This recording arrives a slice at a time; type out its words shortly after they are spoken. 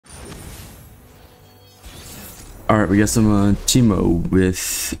Alright, we got some Teemo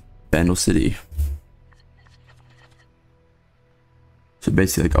with Vandal City. So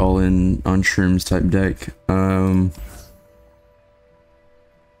basically like all in on shrooms type deck. I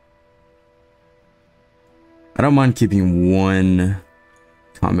don't mind keeping one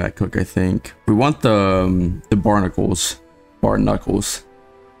combat cook, I think. We want the barnacles. Barnacles.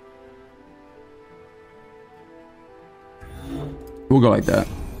 We'll go like that.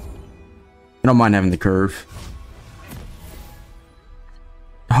 I don't mind having the curve.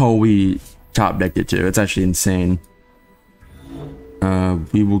 Oh, we top decked it too. It's actually insane.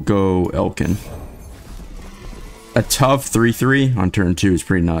 We will go Elkin. A tough 3-3 on turn 2 is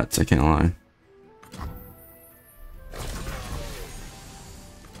pretty nuts, I can't lie.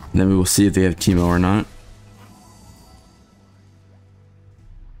 And then we will see if they have Teemo or not.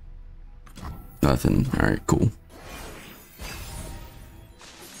 Nothing. Alright, cool.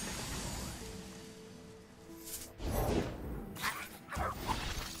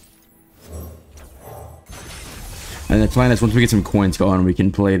 And the plan is once we get some coins going, we can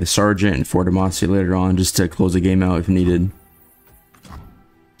play the Sergeant and for Demacia later on just to close the game out if needed.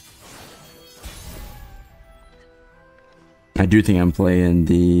 I do think I'm playing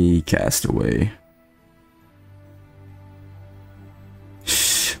the Castaway.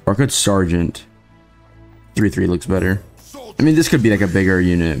 Or I could Sergeant. 3-3 looks better. I mean, this could be like a bigger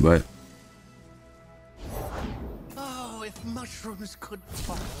unit, but... Oh, if mushrooms could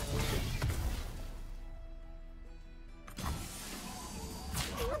talk.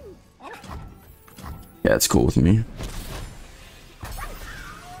 Yeah, it's cool with me.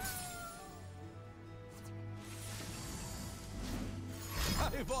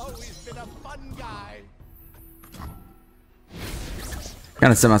 I've always been a fun guy.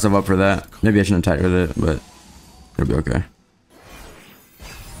 Kind of set myself up for that. Maybe I shouldn't have tied with it, but it'll be okay.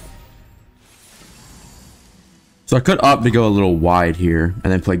 So I could opt to go a little wide here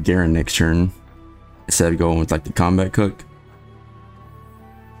and then play Garen next turn instead of going with like the combat cook.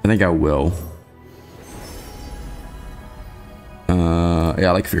 I think I will. Yeah,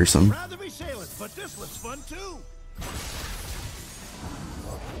 I like Fearsome. Rather be sailors, but this looks fun too.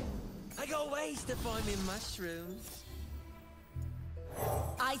 I go ways to find me mushrooms.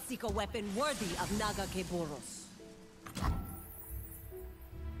 I seek a weapon worthy of Naga Keburos.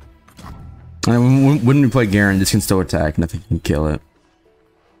 And when we play Garen, this can still attack, nothing can kill it.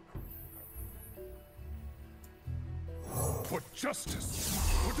 For justice,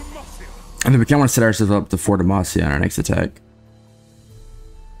 for Demacia. And then we kind of want to set ourselves up to for Demacia on our next attack.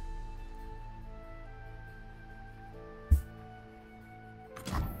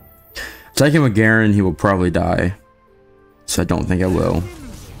 Attacking with Garen, he will probably die. So I don't think I will.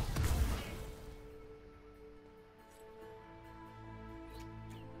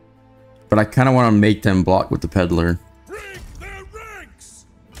 But I kind of want to make them block with the Peddler.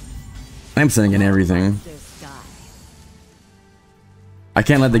 I'm sending in everything. I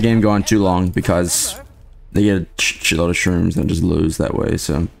can't let the game go on too long because they get a shitload of shrooms and just lose that way,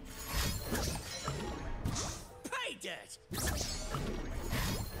 so...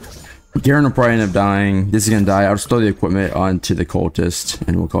 Garen will probably end up dying. This is gonna die. I'll just throw the equipment onto the cultist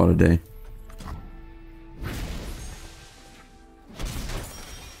and we'll call it a day.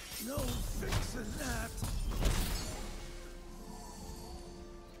 No fixing that.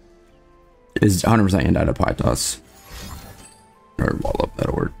 Is 100% gonna die to Pythos. Or wall up that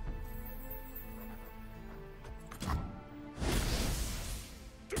order.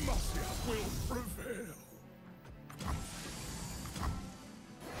 Demacia will prevail.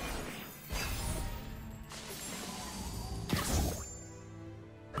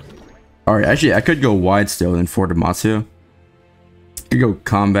 Alright, actually, I could go wide still in for Demacia. Could go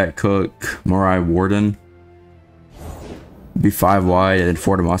Combat Cook, Morai Warden. Be 5 wide and then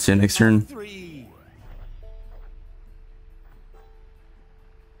for Demacia next turn.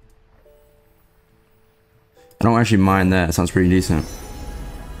 I don't actually mind that. It sounds pretty decent.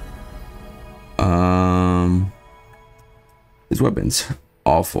 His weapon's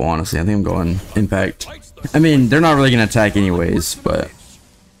awful, honestly. I think I'm going Impact. I mean, they're not really gonna attack anyways, but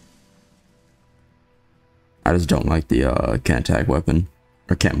I just don't like the can't attack weapon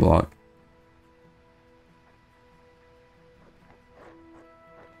or can't block.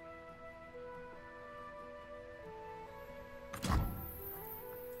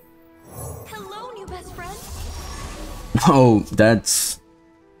 Hello, new best friend. Oh, that's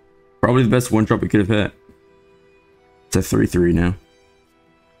probably the best one drop we could have hit. It's a 3-3 now.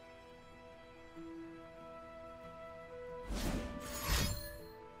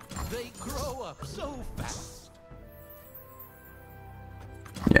 They grow up so fast.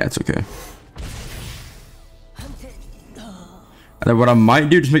 Yeah, it's okay. Hunted. And then what I might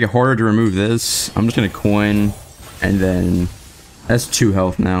do to make it harder to remove this, I'm just gonna coin, and then that's 2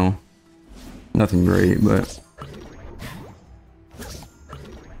 health now. Nothing great, but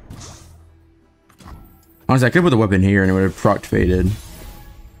honestly, I could put the weapon here and it would have proc faded.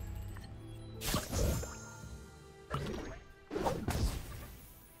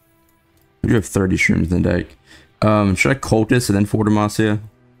 We do have 30 shrooms in the deck. Should I cultist and then 4 Demacia?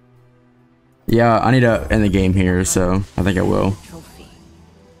 Yeah, I need to end the game here, so I think I will.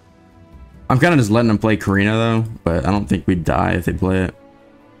 I'm kind of just letting them play Karina though, but I don't think we'd die if they play it.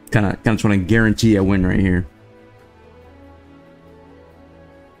 Kind of just want to guarantee a win right here.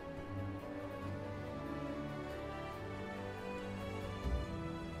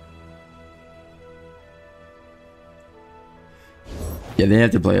 Yeah, they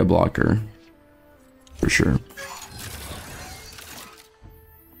have to play a blocker for sure.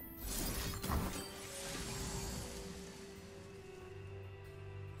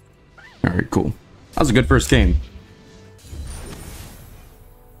 All right, cool. That was a good first game.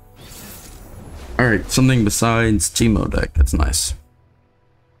 All right, something besides Teemo deck. That's nice.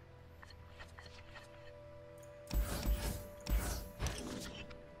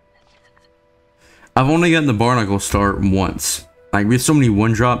 I've only gotten the Barnacle start once. Like, we have so many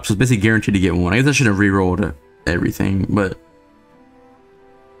 1-drops, so it's basically guaranteed to get one. I guess I should have re-rolled everything, but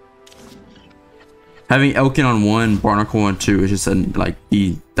having Elkin on 1, Barnacle on 2 is just like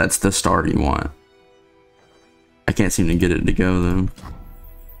that's the start you want. I can't seem to get it to go though.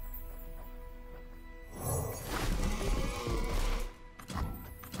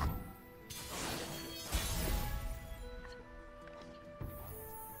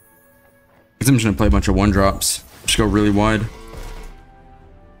 I'm just gonna play a bunch of 1-drops. Just go really wide.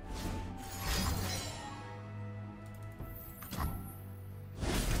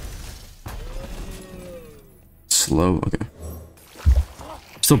 Slow, okay.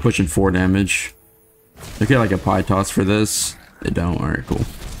 Still pushing 4 damage. They get like a pie toss for this. They don't. Alright, cool.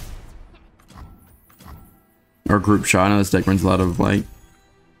 Our group shot. I know this deck runs a lot of like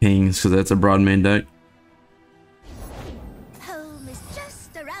pings because that's a broad main deck. Home is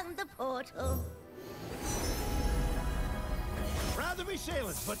just around the portal. Rather be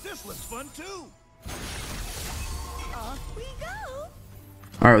sailors, but this looks fun too. Off we go.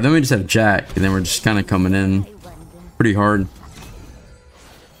 Alright, then we just have Jack, and then we're just kind of coming in pretty hard.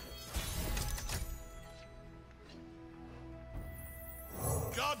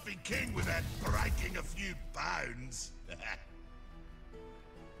 God be king with that breaking a few bones.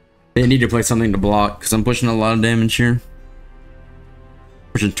 They need to play something to block, because I'm pushing a lot of damage here.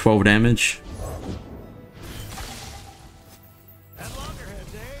 Pushing 12 damage. At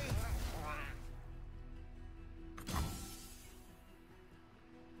loggerheads, eh?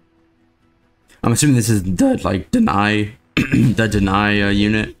 I'm assuming this is the like deny the deny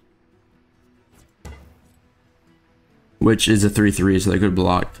unit, which is a 3/3, so they could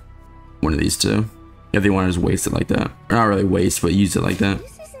block one of these two if they want to just waste it like that. Or not really waste, but use it like that.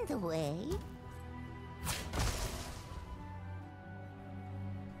 This isn't the way.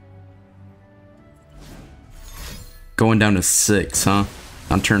 Going down to 6, huh?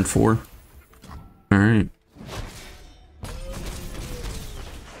 On turn 4. All right.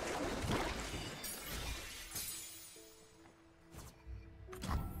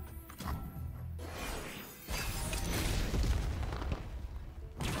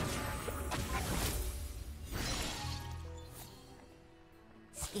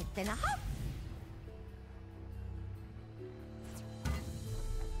 Skip and a hop.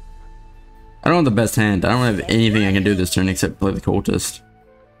 I don't have the best hand. I don't have anything I can do this turn except play the cultist.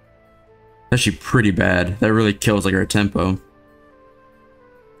 That's actually pretty bad. That really kills like our tempo.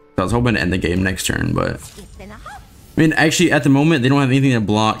 I was hoping to end the game next turn, but Skip and a hop. I mean, actually, at the moment, they don't have anything to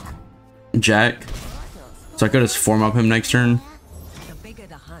block Jack, so I could just form up him next turn. The bigger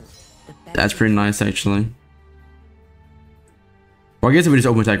the hunt, the better. That's pretty nice, actually. Well, I guess if we just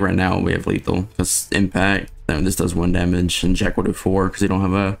open attack right now, we have lethal, because impact, then this does 1 damage, and Jack would have 4, because they don't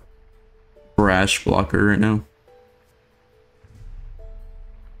have a Brash blocker right now.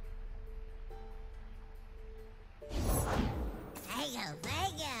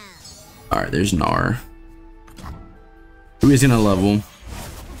 Alright, there's Gnar. Who is gonna level?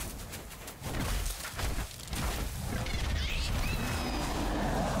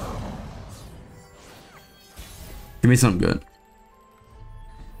 Give me something good.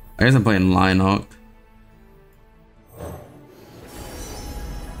 I guess I'm playing Lionhawk.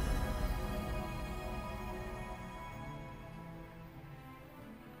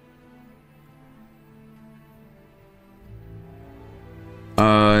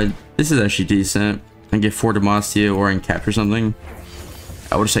 This is actually decent. and get 4 Demacia or and capture something,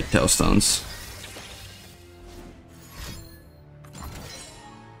 I would just take Tailstones.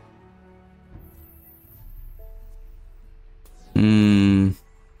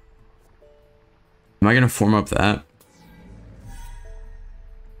 Am I gonna form up that?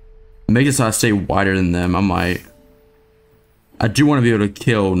 Make it so I stay wider than them. I might. I do want to be able to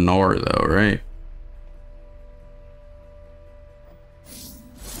kill Gnar though, right?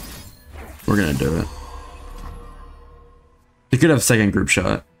 We're gonna do it. We could have a second group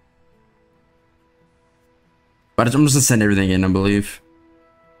shot. But I'm just gonna send everything in, I believe.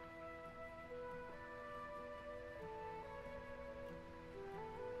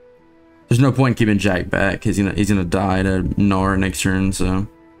 There's no point in keeping Jack back. He's gonna die to Gnar next turn, so.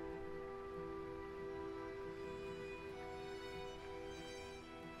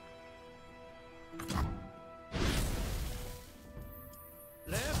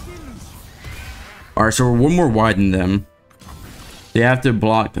 Alright, so we're one more wide than them. They have to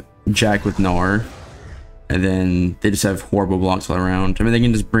block Jack with Gnar. And then they just have horrible blocks all around. I mean, they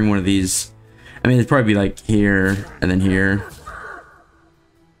can just bring one of these. I mean, it'd probably be like here and then here.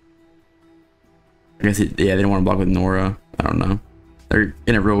 I guess, yeah, they don't want to block with Nora. I don't know. They're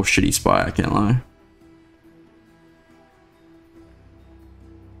in a real shitty spot, I can't lie.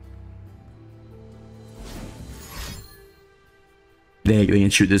 They can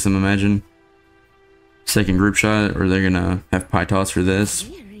shoot this, I'm imagine. Second group shot, or they're gonna have pie toss for this.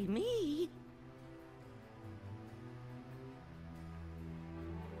 Dearie me.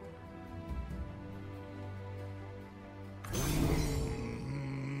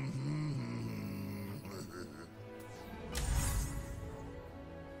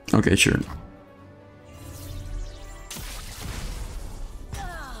 Okay, sure.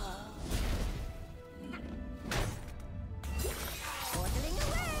 Waddling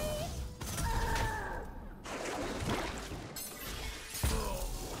away.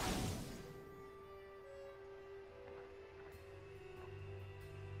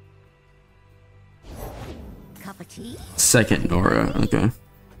 Cup of tea? Second Nora, okay.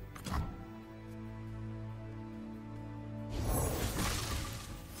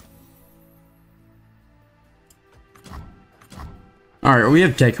 Alright, we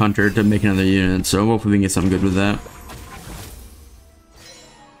have Tech Hunter to make another unit, so hopefully we can get something good with that.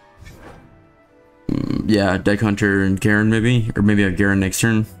 Yeah, Deck Hunter and Garen maybe? Or maybe a Garen next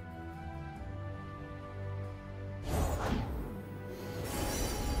turn.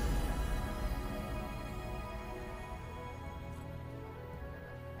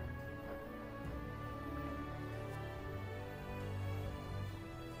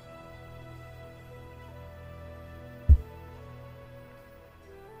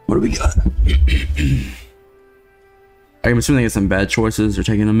 What do we got? I'm assuming they get some bad choices. They're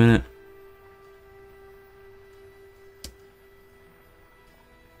taking a minute.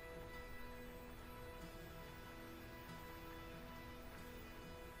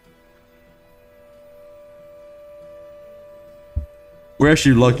 We're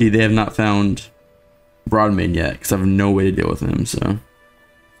actually lucky they have not found Broadmain yet, because I have no way to deal with him, so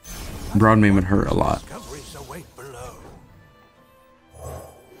Broadmain would hurt a lot. Discoveries await below.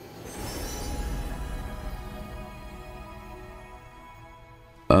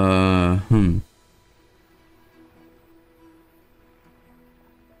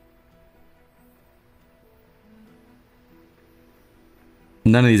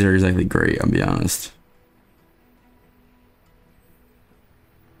 None of these are exactly great, I'll be honest.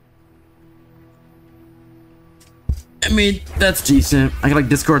 I mean, that's decent. I could like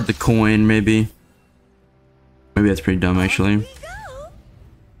discard the coin, maybe. Maybe that's pretty dumb, actually.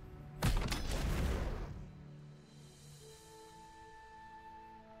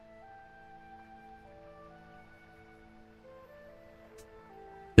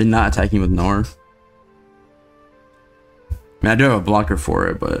 They're not attacking with Gnar. I mean, I do have a blocker for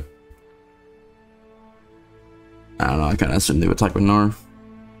it, but I don't know. I kind of assumed they would attack with Gnar.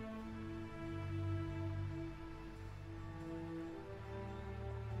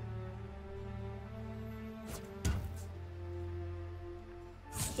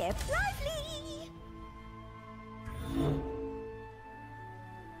 Step lively.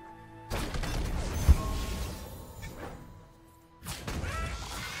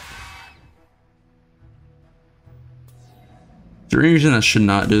 Is there any reason I should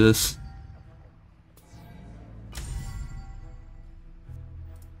not do this?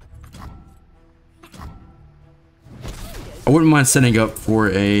 I wouldn't mind setting up for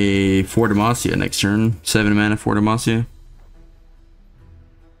a 4 Demacia next turn. 7 mana 4 Demacia.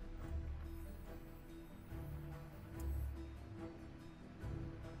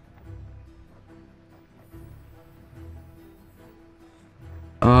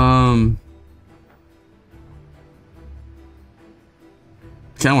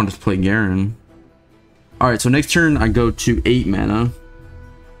 Kinda want to play Garen. Alright, so next turn I go to 8 mana.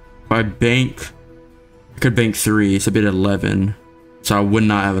 If I bank, I could bank 3, so I'd be at 11. So I would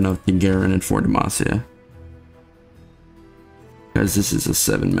not have enough to Garen and for Demacia. Because this is a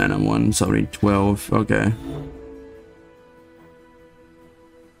 7 mana one, so I need 12. Okay.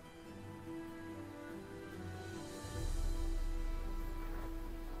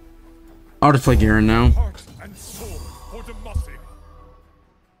 I'll just play Garen now. Heart and soul for Demacia.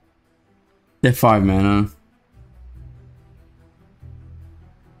 They have 5 mana.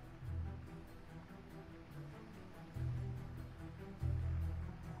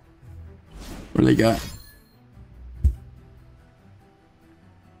 What do they got?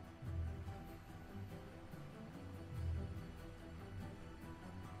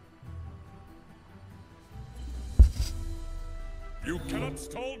 You cannot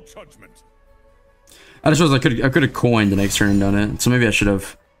stall judgment. I just realized I could have coined the next turn and done it. So maybe I should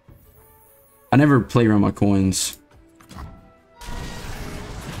have. I never play around my coins.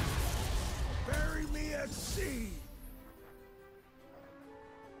 Bury me at sea.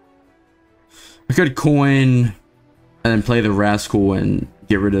 I could coin and then play the Rascal and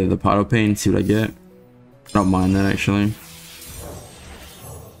get rid of the Potto Pain, see what I get. I don't mind that actually.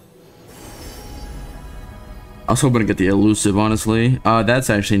 I was hoping to get the Elusive, honestly. That's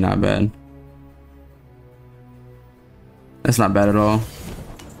actually not bad. That's not bad at all.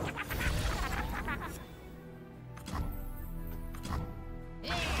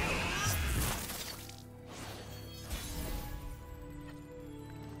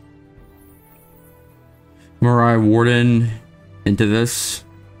 Mariah Warden into this.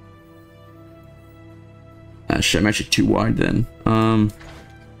 Ah, shit, I'm actually too wide then.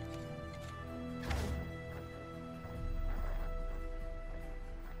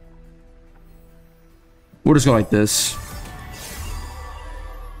 We'll just go like this.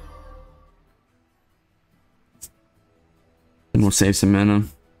 And we'll save some mana.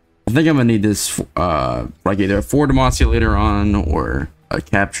 I think I'm gonna need this like either a 4 Demacia later on or a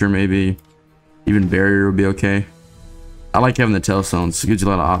capture maybe. Even barrier would be okay. I like having the Tailstones. It gives you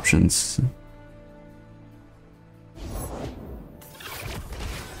a lot of options.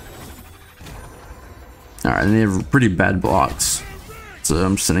 Alright, and they have pretty bad blocks. So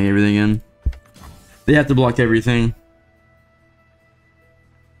I'm just sending everything in. They have to block everything.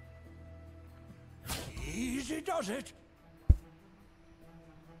 Easy does it.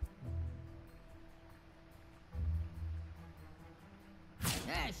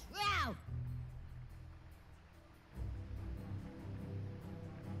 Yes, wow.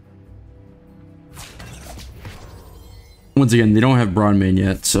 Once again, they don't have Broadmain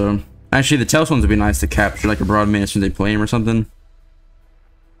yet, so... Actually, the Tailstones would be nice to capture, like a Broadmain as soon as they play him or something.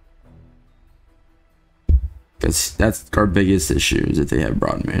 Because that's our biggest issue, is if they have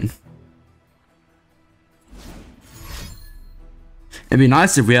Broadmain. It'd be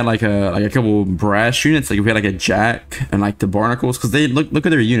nice if we had like a couple Brash units, like if we had like a Jack and like the Barnacles, because they look at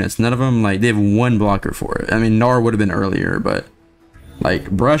their units. None of them, like, they have 1 blocker for it. I mean, Gnar would have been earlier, but like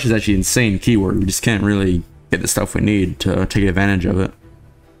Brash is actually insane keyword. We just can't really get the stuff we need to take advantage of it.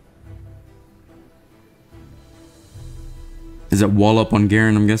 Is that wall up on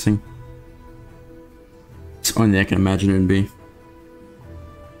Garen, I'm guessing? It's only I can imagine it would be.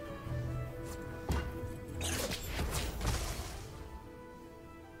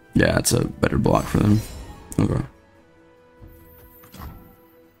 Yeah, it's a better block for them. Okay.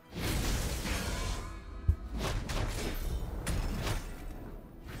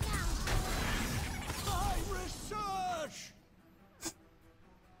 My research.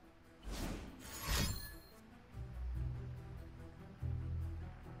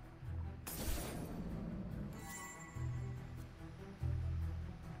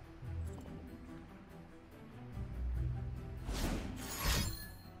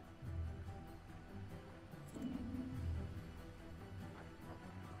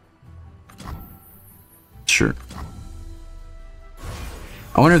 Sure.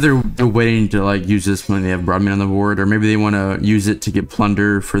 I wonder if they're waiting to like use this when they have Broadman on the board, or maybe they want to use it to get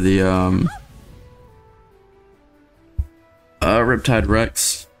plunder for the Riptide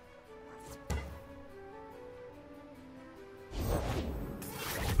Rex.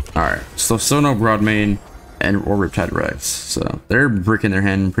 Alright, so still no Broadmain or Riptide Rex, so they're bricking their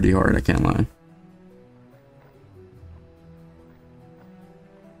hand pretty hard, I can't lie.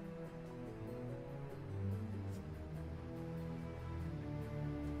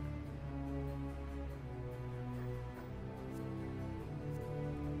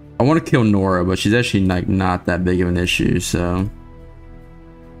 I want to kill Nora, but she's actually like not that big of an issue, so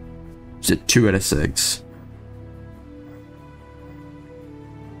she's at 2 out of 6.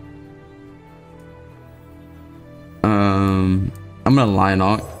 I'm gonna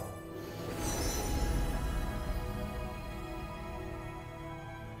Lionhawk.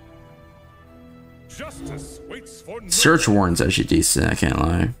 Justice waits for Search Warren's actually decent, I can't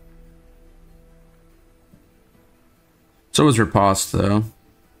lie. So was Riposte though.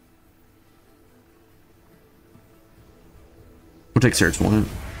 We'll take Search Warren.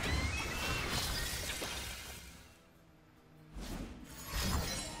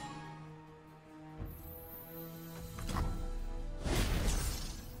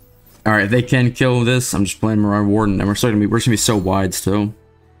 Alright, they can kill this. I'm just playing Mariah Warden, and we're still gonna be so wide still.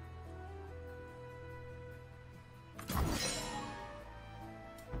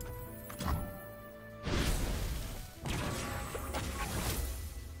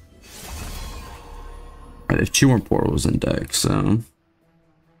 Alright, there's 2 more portals in deck, so.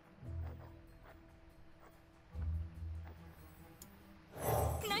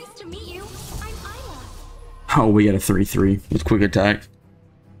 Nice to meet you. I'm Isla. Oh, we got a 3/3 with quick attack.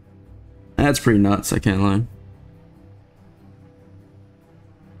 That's pretty nuts, I can't lie.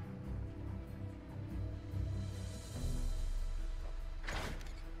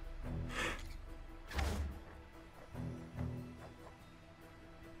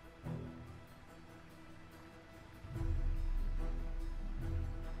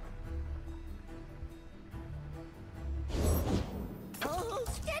 Oh,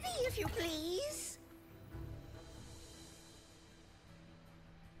 steady if you please.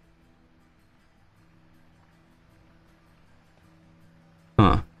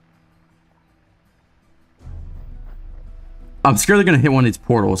 Huh. I'm scared they're gonna hit one of these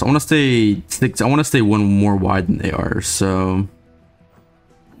portals. I want to stay 6. I want to stay one more wide than they are. So,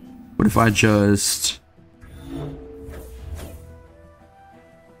 what if I just?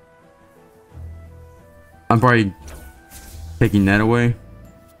 I'm probably taking that away.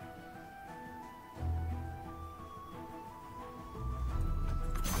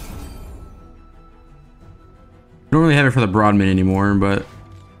 Don't really have it for the Broadman anymore, but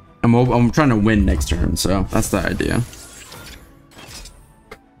I'm trying to win next turn, so that's the idea.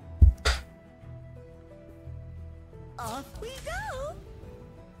 Off we go.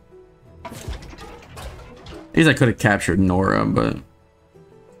 At least I could have captured Nora, but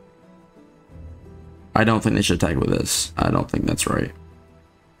I don't think they should attack with this. I don't think that's right.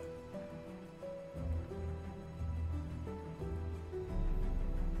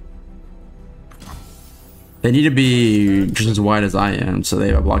 They need to be just as wide as I am, so they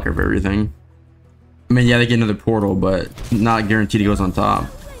have a blocker for everything. I mean, yeah, they get another portal, but not guaranteed it goes on top.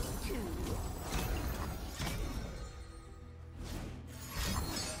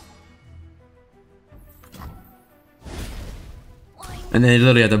 And they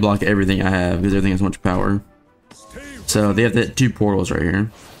literally have to block everything I have because everything has so much power. So they have the 2 portals right here.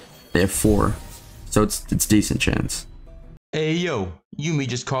 They have 4, so it's decent chance. Hey yo, Yumi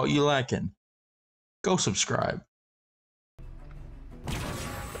just caught you lacking. Go subscribe.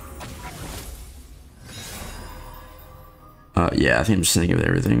 Yeah, I think I'm just sitting with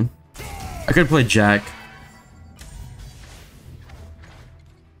everything. I could play Jack.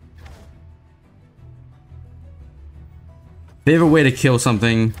 They have a way to kill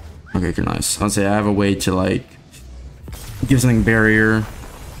something. Okay, good, nice. I'll say I have a way to like give something barrier.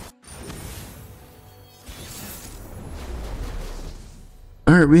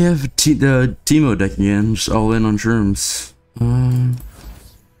 All right, we have the Teemo deck again, just all in on shrooms.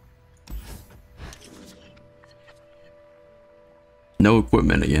 No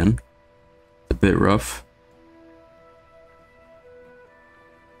equipment again. A bit rough.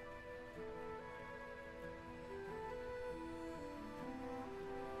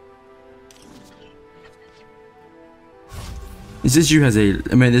 This issue has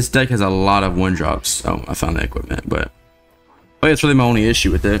this deck has a lot of 1-drops. Oh, I found the equipment, but that's really my only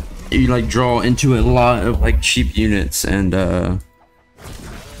issue with it. You like draw into a lot of like cheap units, and it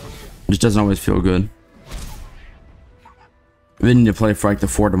just doesn't always feel good. We need to play for like the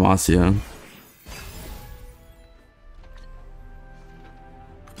 4 Demacia.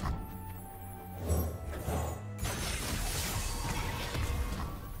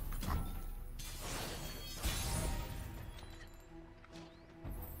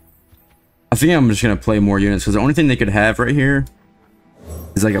 I think I'm just gonna play more units because the only thing they could have right here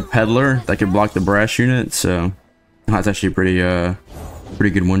is like a peddler that could block the Brash unit. So that's actually a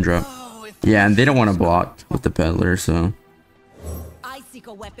pretty good 1-drop. Yeah, and they don't want to block with the peddler, so. I seek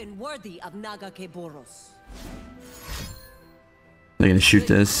a weapon worthy of Nagakeburos. They're gonna shoot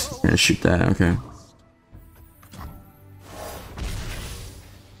this. They're gonna shoot that. Okay.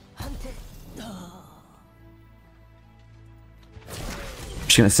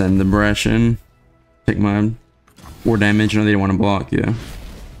 Just gonna send the Brash in. Take mine. 4 damage. No, they didn't want to block. Yeah.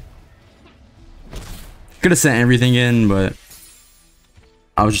 Could have sent everything in, but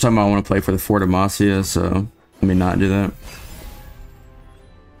I was just talking about I want to play for the 4 Demacia, so let me not do that.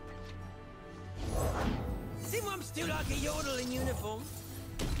 Think I'm still like a yodel in uniform.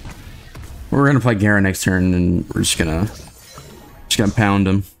 We're gonna play Gnar next turn, and we're just gonna pound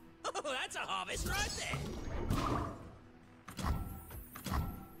him. Oh, that's a harvest right there.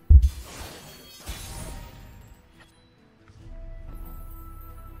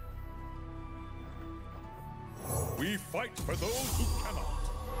 We fight for those who cannot.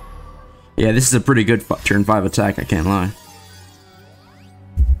 Yeah, this is a pretty good turn 5 attack, I can't lie.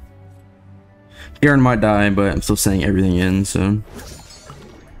 Gnar might die, but I'm still sending everything in, so.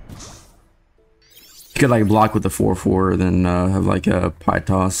 You could like block with the 4/4, then have like a pie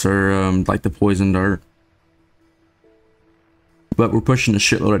toss or like the poison dart. But we're pushing a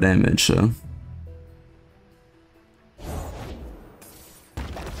shitload of damage, so.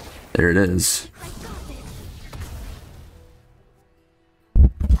 There it is.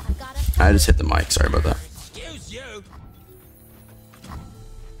 I just hit the mic, sorry about that. Excuse you.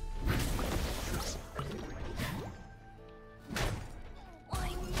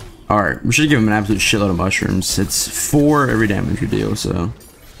 Alright, we should give him an absolute shitload of mushrooms. It's 4 every damage we deal, so.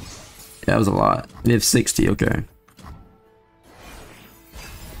 Yeah, that was a lot. They have 60, okay.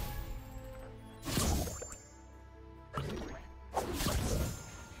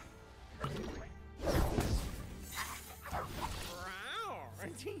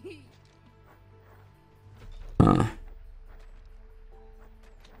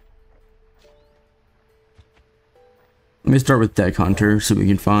 Let me start with Deck Hunter so we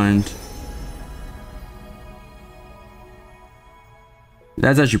can find.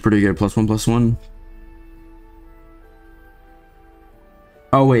 That's actually pretty good. +1/+1.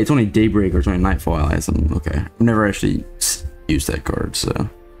 Oh wait, it's only Daybreak or it's only Nightfall allies. Okay, I've never actually used that card. So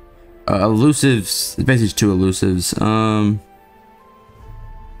elusives. It's basically 2 elusives.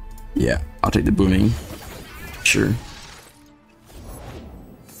 Yeah, I'll take the booming. Sure.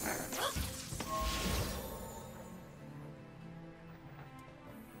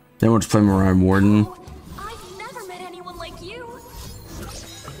 Then we'll just play Mariah Warden. I've never met anyone like you.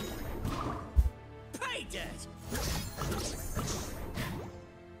 Pay dirt.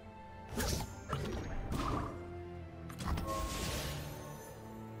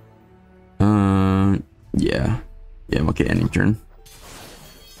 Yeah. Yeah, I'm okay ending turn.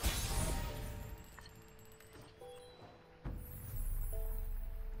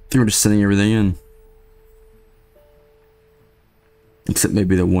 I think we're just sending everything in. Except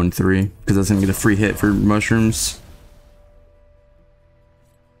maybe the 1/3, because that's gonna get a free hit for mushrooms.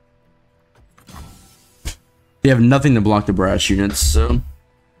 They have nothing to block the Brash units, so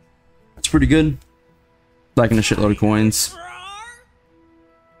that's pretty good. Stacking a shitload of coins.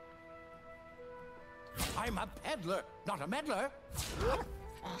 I'm a peddler, not a meddler.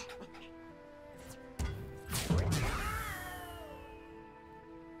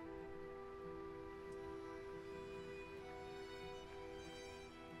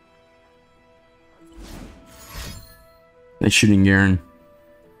 They're shooting Garen.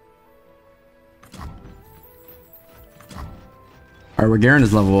 Alright, well, Garen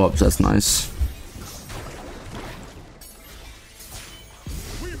is level up, so that's nice.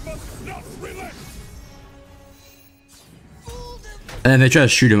 We must not relent. And they try to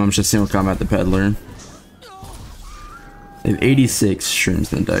shoot him, I'm just single combat the peddler. They have 86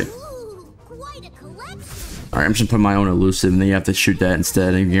 shrooms in the deck. Ooh, quite a collection. Alright, I'm just gonna put my own elusive, and then you have to shoot that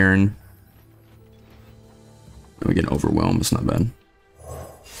instead of Garen. We get overwhelmed, it's not bad.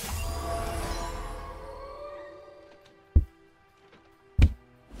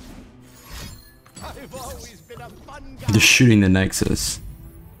 I've always been a fun guy. They're shooting the Nexus.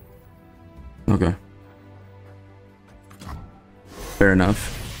 Okay. Fair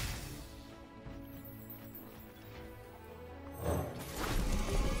enough.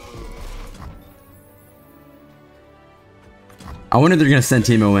 I wonder if they're gonna send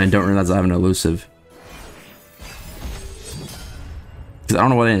Teemo in, don't realize I have an elusive. I don't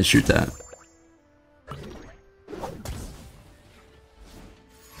know why they didn't shoot that.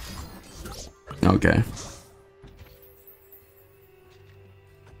 Okay.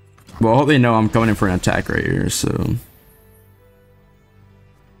 Well, I hope they know I'm coming in for an attack right here, so.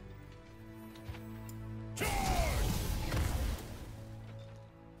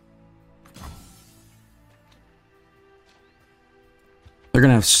 They're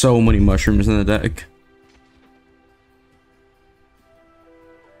gonna have so many mushrooms in the deck.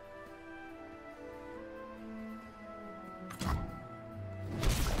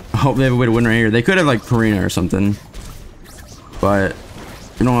 I hope they have a way to win right here. They could have like Karina or something. but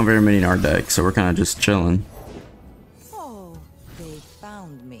we don't have very many in our deck, so we're kind of just chilling. Oh, they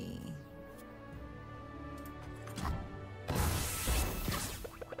found me.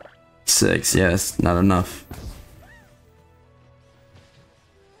 Six, yes, not enough.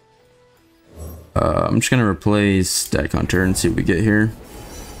 I'm just gonna replace Deck Hunter and see what we get here.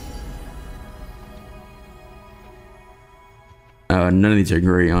 None of these are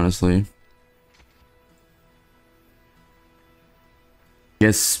great, honestly.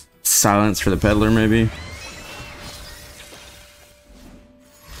 Guess silence for the peddler, maybe.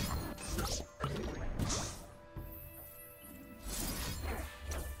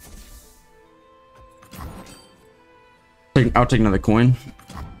 I'll take another coin.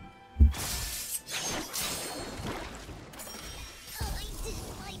 I did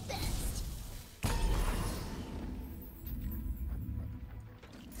my best.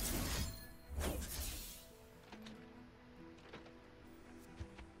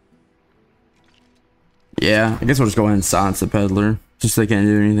 Yeah, I guess we'll just go ahead and silence the peddler. Just so they can't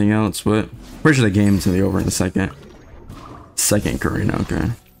do anything else, but pretty sure the game's gonna be over in a second. Second Karina, okay.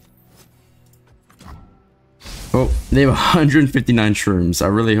 Oh, they have 159 shrooms. I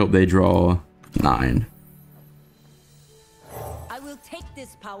really hope they draw 9. I will take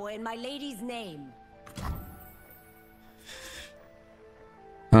this power in my lady's name.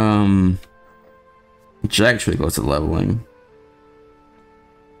 Which actually close to leveling.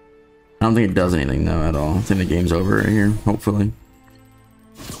 I don't think it does anything though at all. I think the game's over right here, hopefully.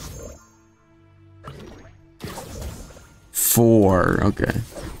 4, okay.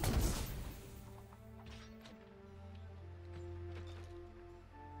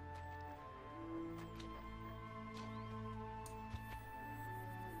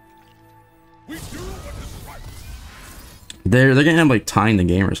 They're gonna end up like tying the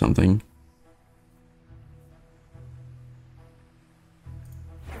game or something.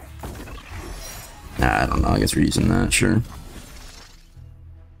 Nah, I don't know. I guess we're using that, sure.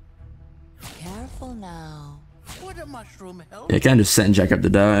 Careful now. Would a mushroom help? Yeah, kind of just setting Jack up to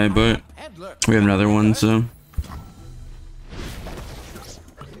die, but Peddler. we have another one, so.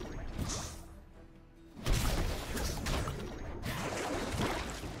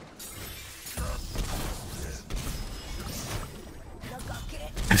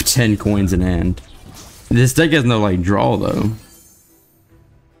 I have 10 coins in hand. This deck has no like draw though.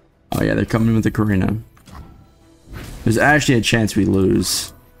 Oh yeah, they're coming in with the Karina. There's actually a chance we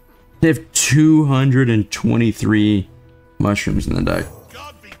lose. They have 223 mushrooms in the deck.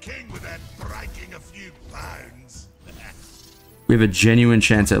 God be king with that breaking a few bones. We have a genuine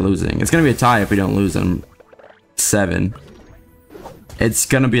chance at losing. It's gonna be a tie if we don't lose them. 7. It's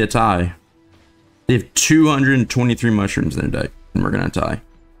gonna be a tie. They have 223 mushrooms in their deck, and we're gonna tie.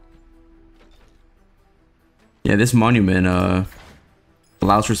 Yeah, this monument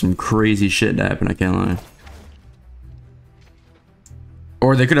allows for some crazy shit to happen, I can't lie.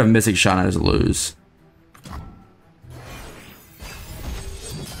 Or they could have Mystic Shot at us lose.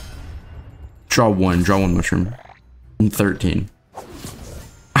 Draw one mushroom. And 13.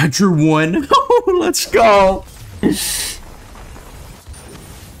 I drew 1. Let's go.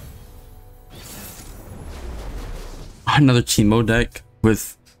 Another Teemo deck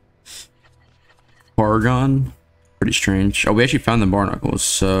with Targon. Pretty strange. Oh, we actually found the barnacles,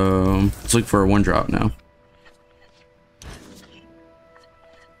 so let's look for a 1-drop now.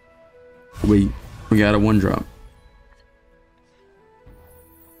 We got a 1-drop.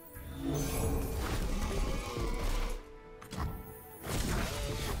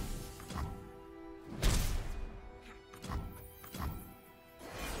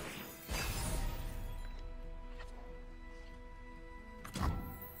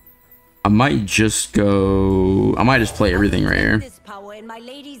 I might just play everything right here. This power in my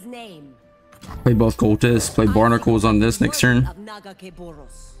lady's name. Play both cultists, play barnacles on this next turn. Of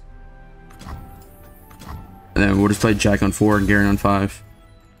Nagakeburos. And then we'll just play Jack on 4 and Garen on 5.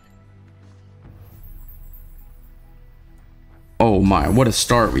 Oh my, what a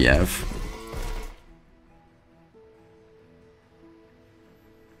start we have.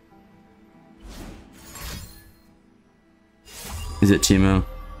 Is it Teemo?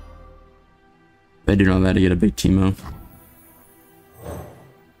 They do know that to get a big Teemo.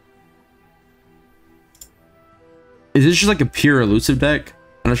 Is this just like a pure elusive deck?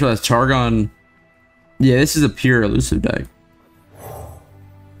 I'm not sure that's Targon. Yeah, this is a pure elusive deck.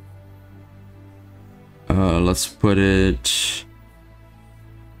 Let's put it.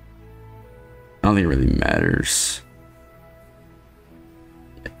 I don't think it really matters.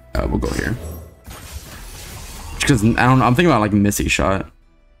 We'll go here. Because I don't know, I'm thinking about like Mystic Shot.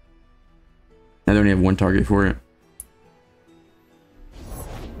 I only have 1 target for it.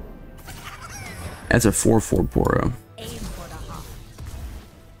 That's a 4/4 Poro. Aim for the heart.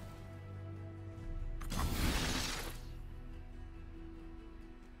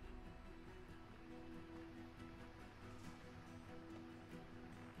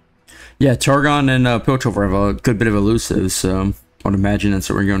 Yeah, Targon and Piltover have a good bit of elusive, so I would imagine that's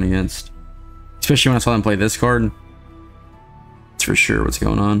what we're going against. Especially when I saw them play this card. That's for sure what's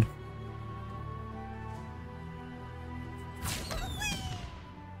going on.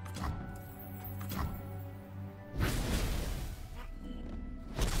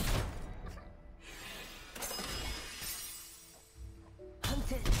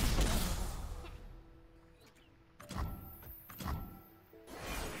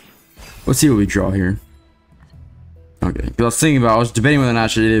 Let's see what we draw here. Okay, I was thinking about, I was debating whether or not I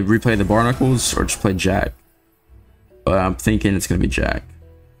should replay the Barnacles or just play Jack. But I'm thinking it's gonna be Jack.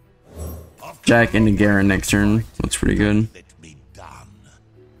 Jack into Garen next turn. Looks pretty good. Let me done.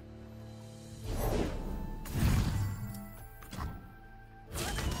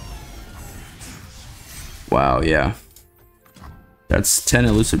 Wow, yeah. That's 10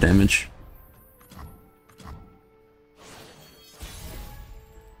 elusive damage.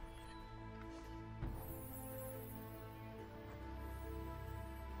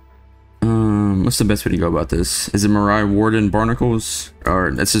 What's the best way to go about this? Is it Mariah, Warden, Barnacles? Or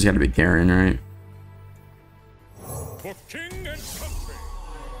that's just gotta be Garen, right? For king and country.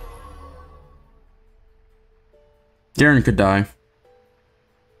 Garen could die.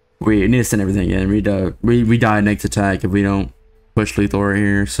 We need to send everything in. We die next attack if we don't push lethal right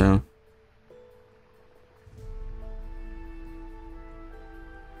here, so.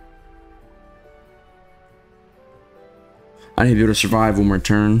 I need to be able to survive one more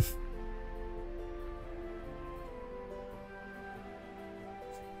turn.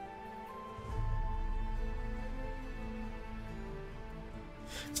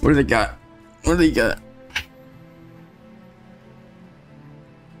 What do they got? What do they got?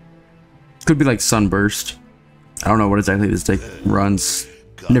 Could be like Sunburst. I don't know what exactly this deck runs.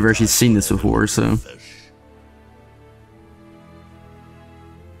 Never actually seen this before, so.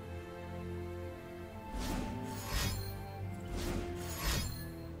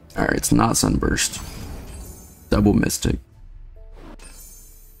 Alright, it's not Sunburst. Double Mystic.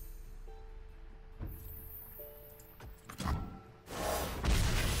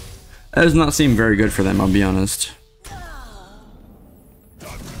 That does not seem very good for them, I'll be honest.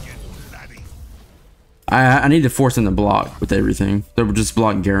 I need to force them to block with everything. They'll just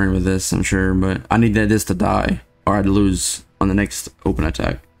block Garen with this, I'm sure, but I need this to die, or I'd lose on the next open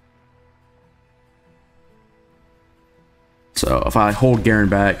attack. So if I hold Garen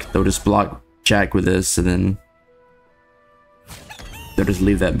back, they'll just block Jack with this, and then they'll just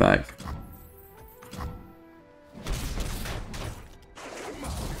leave that back.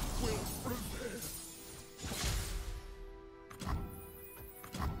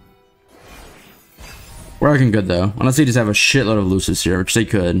 We're looking good though. Unless they just have a shitload of elusives here, which they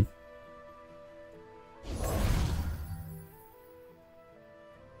could.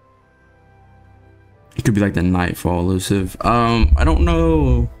 It could be like the Nightfall elusive. I don't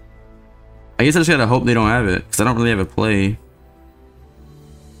know. I guess I just gotta hope they don't have it, because I don't really have a play.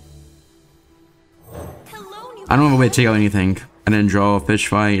 I don't have a way to take out anything. I didn't draw a fish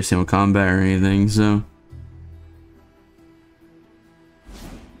fight or single combat or anything, so.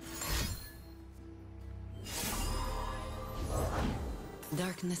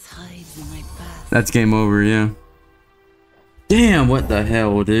 Darkness hides in my path. That's game over, yeah. Damn, what the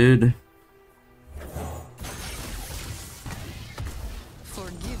hell, dude?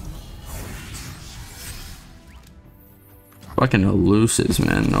 Forgive me. Fucking elusives,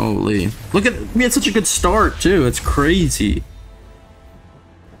 man. Holy. Look at, we had such a good start, too. It's crazy.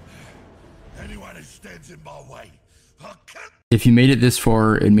 Anyone who stands in my way, I'll cut. If you made it this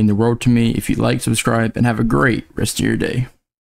far, it'd mean the world to me. If you like, subscribe, and have a great rest of your day.